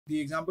The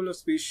example of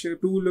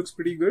spaceship 2 looks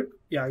pretty good.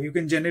 Yeah, you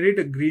can generate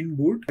a green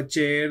boot, a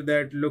chair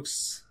that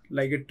looks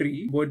like a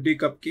tree, birthday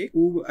cupcake,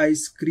 ooh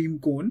ice cream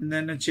cone, and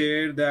then a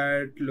chair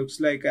that looks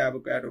like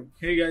avocado.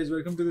 Hey guys,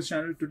 welcome to the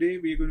channel. Today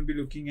we are going to be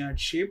looking at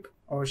shap-e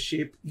or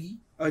shap-e,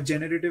 a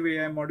generative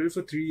AI model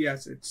for 3D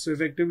assets. So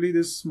effectively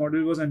this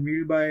model was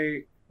unveiled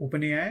by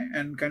OpenAI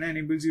and kind of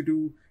enables you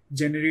to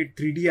generate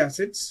 3D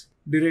assets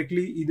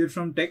directly either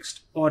from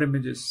text or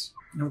images.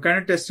 I've kind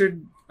of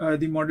tested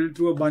the model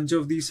through a bunch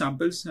of these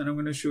samples and I'm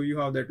going to show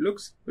you how that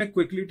looks. I'm going to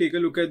quickly take a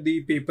look at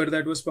the paper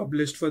that was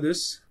published for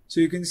this.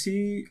 So you can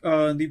see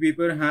the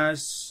paper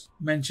has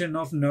mention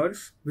of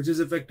NERF, which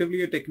is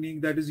effectively a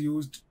technique that is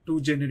used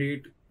to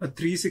generate a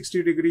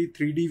 360-degree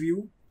 3D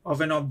view of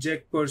an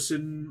object,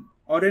 person,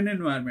 or an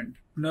environment.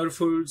 NERF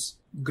holds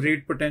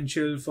great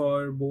potential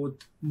for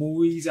both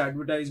movies,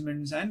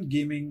 advertisements, and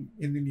gaming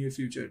in the near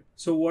future.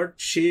 So what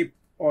shap-e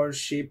or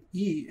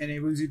shap-e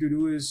enables you to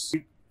do is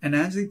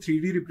enhance the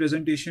 3D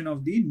representation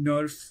of the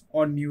NERF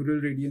or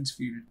neural radiance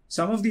field.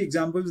 Some of the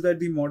examples that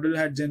the model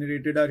had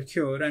generated are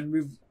here,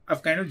 and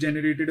I've kind of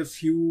generated a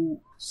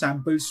few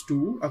samples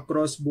too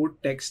across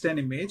both text and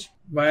image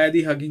via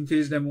the Hugging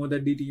Face demo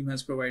that the team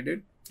has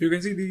provided. You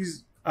can see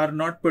these are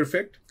not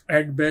perfect.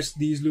 At best,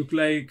 these look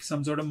like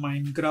some sort of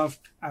Minecraft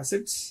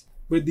assets,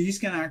 but these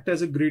can act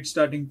as a great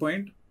starting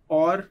point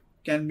or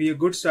can be a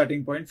good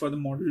starting point for the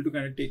model to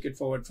kind of take it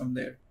forward from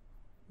there.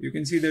 You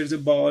can see there's a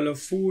ball of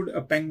food, a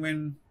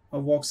penguin, a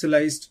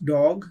voxelized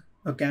dog,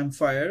 a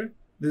campfire.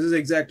 This is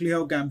exactly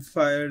how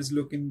campfires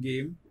look in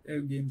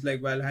games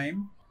like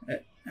Valheim.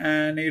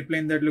 An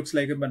airplane that looks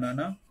like a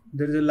banana.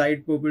 There is a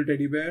light purple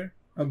teddy bear,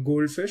 a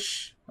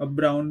goldfish, a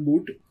brown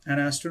boot, an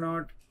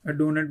astronaut, a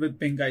donut with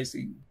pink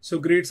icing. So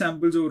great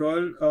samples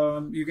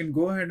overall. You can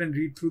go ahead and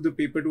read through the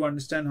paper to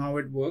understand how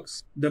it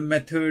works, the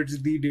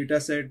methods, the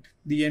data set,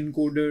 the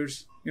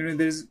encoders.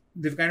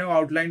 They've kind of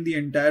outlined the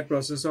entire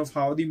process of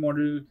how the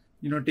model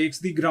takes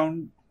the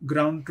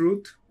ground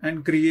truth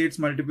and creates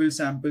multiple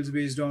samples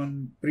based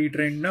on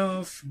pre-trained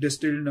NERF,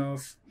 distilled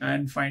NERF,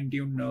 and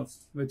fine-tuned NERF,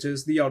 which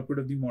is the output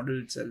of the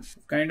model itself.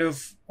 Kind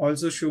of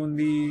also shown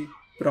the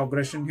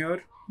progression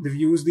here. They've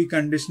used the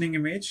conditioning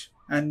image,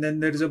 and then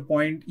there's a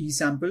point E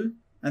sample,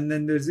 and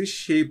then there's the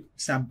shape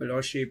sample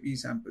or shap-e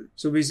sample.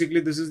 So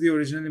basically this is the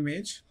original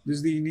image, this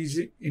is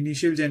the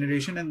initial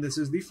generation, and this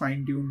is the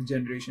fine-tuned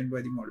generation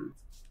by the model.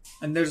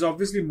 And there's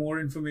obviously more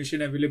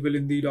information available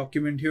in the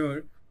document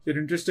here. If you're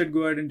interested,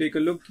 go ahead and take a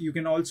look. You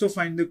can also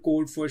find the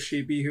code for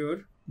shap-e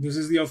here. This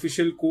is the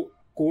official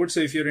code. So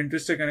if you're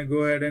interested, kind of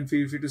go ahead and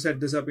feel free to set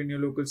this up in your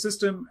local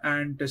system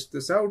and test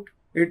this out.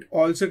 It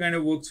also kind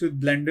of works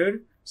with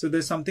Blender. So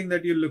there's something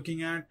that you're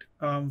looking at.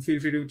 Feel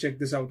free to check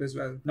this out as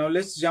well. Now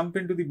let's jump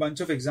into the bunch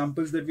of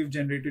examples that we've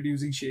generated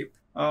using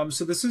shap-e.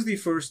 So this is the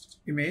first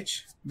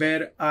image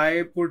where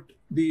I put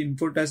the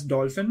input as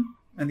dolphin.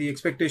 And the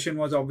expectation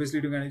was obviously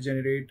to kind of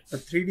generate a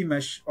 3D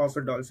mesh of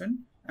a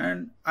dolphin.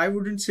 And I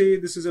wouldn't say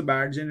this is a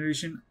bad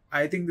generation.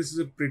 I think this is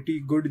a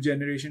pretty good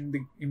generation. The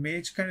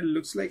image kind of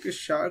looks like a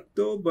shark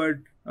though, but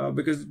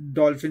because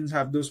dolphins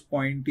have those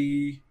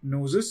pointy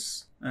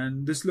noses,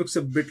 and this looks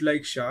a bit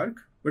like shark.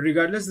 But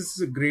regardless, this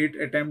is a great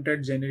attempt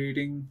at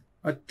generating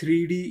a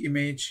 3D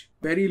image.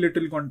 Very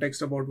little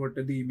context about what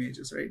the image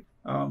is, right?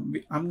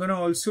 I'm going to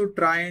also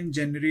try and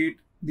generate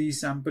the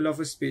sample of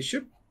a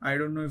spaceship. I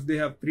don't know if they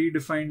have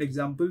predefined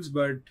examples,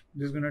 but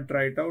just going to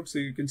try it out. So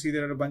you can see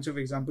there are a bunch of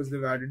examples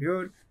they've added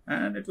here,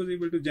 and it was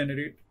able to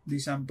generate the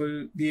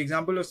sample. The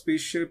example of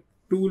spaceship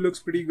 2 looks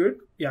pretty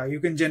good. Yeah, you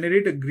can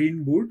generate a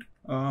green boot.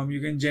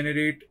 You can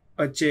generate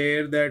a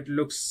chair that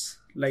looks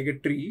like a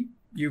tree.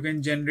 You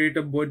can generate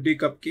a birthday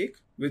cupcake,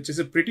 which is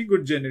a pretty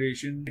good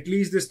generation. At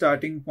least the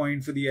starting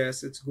point for the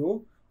assets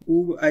go.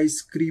 Ooh,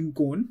 ice cream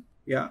cone.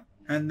 Yeah.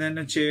 And then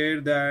a chair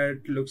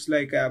that looks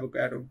like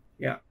avocado.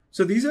 Yeah.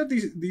 So these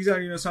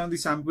are some of the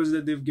samples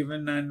that they've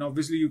given, and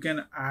obviously you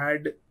can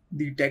add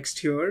the text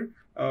here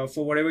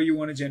for whatever you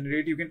want to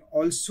generate. You can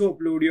also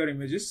upload your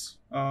images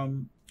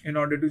in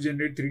order to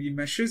generate 3D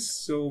meshes.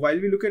 So while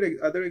we look at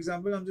other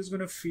examples, I'm just going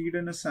to feed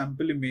in a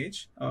sample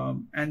image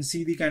and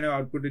see the kind of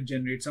output it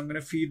generates. So I'm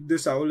going to feed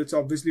this owl. It's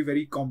obviously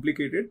very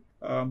complicated,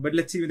 but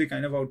let's see the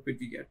kind of output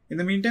we get. In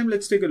the meantime,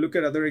 let's take a look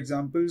at other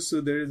examples. So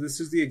this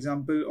is the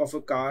example of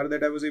a car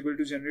that I was able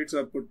to generate.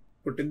 So I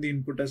put in the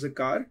input as a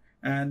car,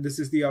 and this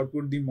is the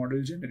output the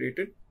model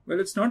generated. Well,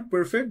 it's not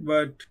perfect,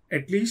 but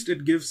at least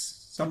it gives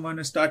someone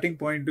a starting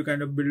point to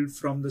kind of build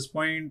from this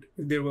point.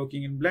 If they're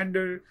working in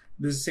Blender,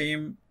 the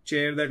same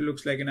chair that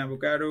looks like an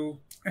avocado,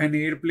 an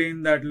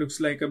airplane that looks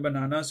like a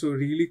banana. So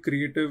really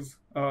creative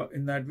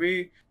in that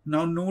way.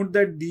 Now note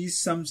that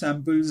some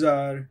samples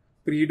are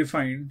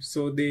predefined,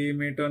 so they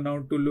may turn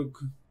out to look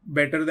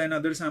better than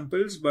other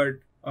samples, but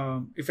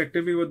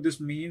effectively what this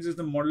means is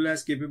the model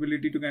has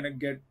capability to kind of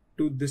get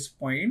to this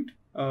point.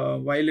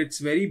 While it's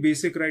very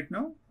basic right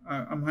now,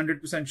 I'm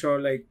 100% sure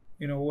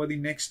over the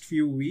next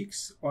few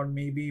weeks or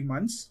maybe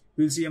months,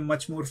 we'll see a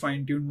much more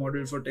fine-tuned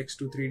model for text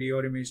to 3D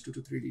or image to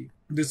 3D.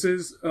 This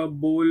is a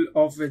bowl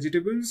of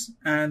vegetables,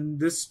 and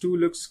this too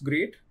looks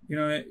great.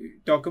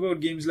 talk about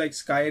games like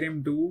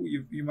Skyrim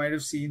 2, you might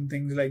have seen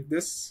things like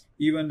this,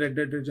 even Red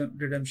Dead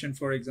Redemption,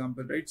 for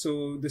example, right?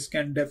 So this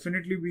can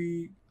definitely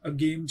be a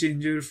game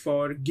changer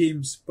for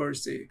games per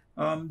se.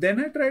 Then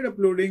I tried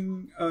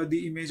uploading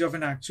the image of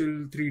an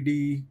actual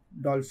 3D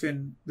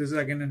dolphin. This is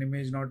again an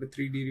image, not a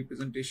 3D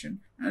representation,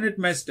 and it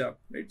messed up,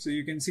 right? So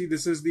you can see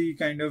this is the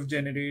kind of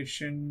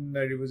generation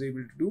that it was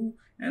able to do,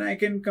 and I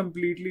can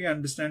completely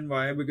understand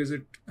why, because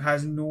it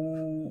has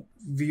no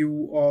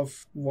view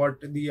of what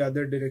the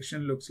other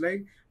direction looks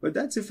like, but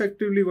that's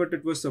effectively what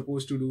it was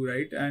supposed to do,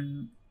 right?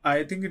 And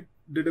I think it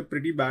did a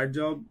pretty bad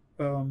job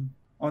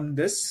on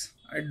this.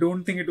 I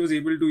don't think it was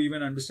able to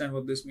even understand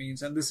what this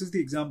means. And this is the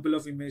example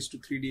of image to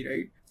 3D,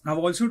 right? I've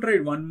also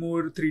tried one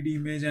more 3D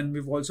image, and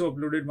we've also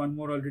uploaded one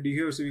more already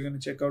here. So we're going to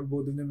check out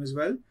both of them as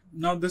well.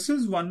 Now, this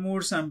is one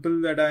more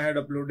sample that I had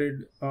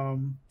uploaded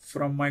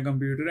from my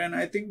computer. And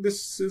I think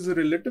this is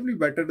relatively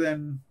better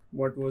than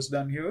what was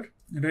done here,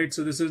 right?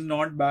 So this is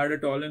not bad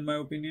at all, in my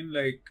opinion.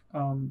 Like,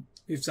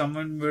 if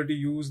someone were to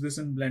use this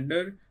in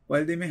Blender,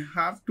 while they may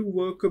have to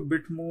work a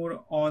bit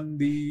more on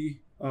the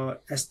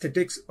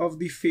aesthetics of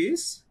the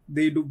face,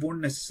 they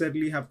won't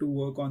necessarily have to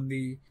work on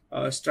the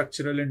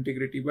structural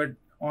integrity. But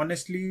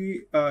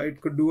honestly,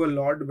 it could do a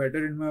lot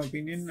better, in my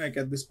opinion. Like,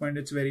 at this point,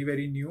 it's very,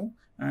 very new,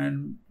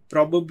 and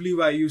probably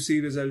why you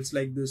see results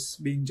like this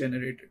being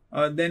generated.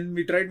 Then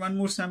we tried one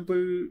more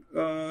sample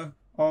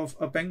of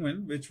a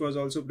penguin, which was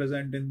also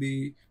present in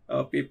the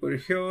paper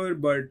here,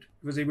 but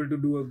was able to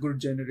do a good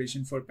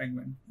generation for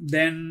penguin.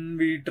 Then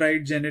we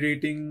tried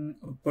generating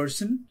a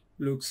person.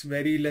 Looks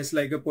very less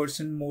like a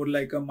person, more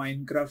like a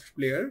Minecraft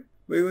player,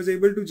 where he was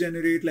able to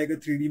generate like a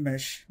 3D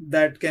mesh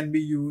that can be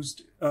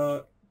used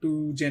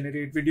to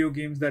generate video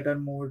games that are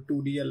more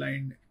 2D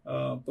aligned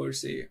per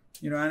se.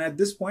 And at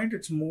this point,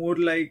 it's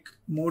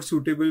more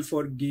suitable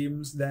for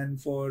games than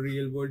for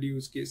real world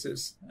use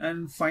cases.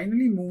 And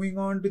finally, moving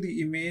on to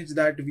the image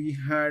that we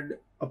had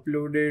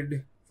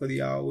uploaded for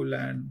the owl,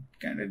 and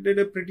kind of did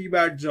a pretty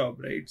bad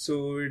job, right?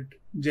 So it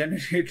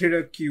generated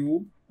a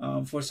cube.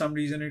 For some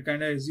reason, it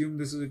kind of assumed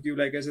this is a cube.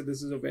 Like I said,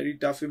 this is a very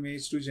tough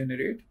image to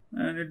generate,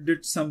 and it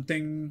did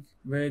something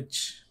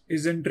which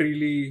isn't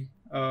really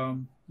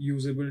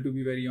usable, to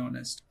be very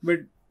honest.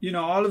 But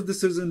all of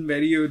this is in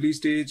very early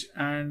stage,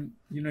 and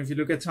if you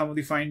look at some of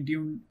the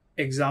fine-tuned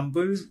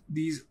examples,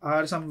 these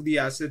are some of the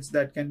assets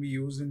that can be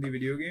used in the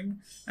video game,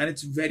 and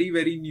it's very,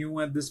 very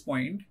new at this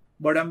point.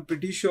 But I'm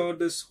pretty sure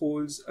this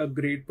holds a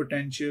great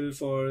potential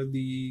for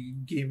the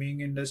gaming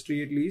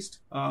industry, at least.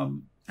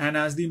 And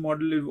as the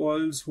model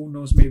evolves, who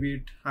knows, maybe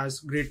it has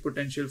great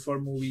potential for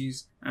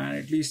movies, and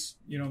at least,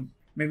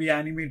 maybe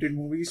animated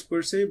movies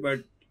per se.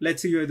 But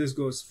let's see where this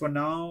goes. For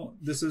now,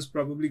 this is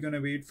probably going to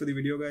wait for the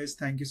video, guys.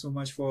 Thank you so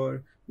much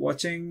for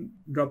watching.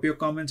 Drop your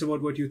comments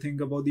about what you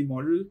think about the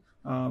model.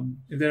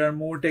 If there are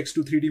more text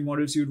to 3D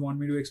models you'd want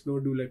me to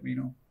explore, do let me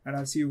know. And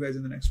I'll see you guys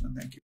in the next one.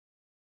 Thank you.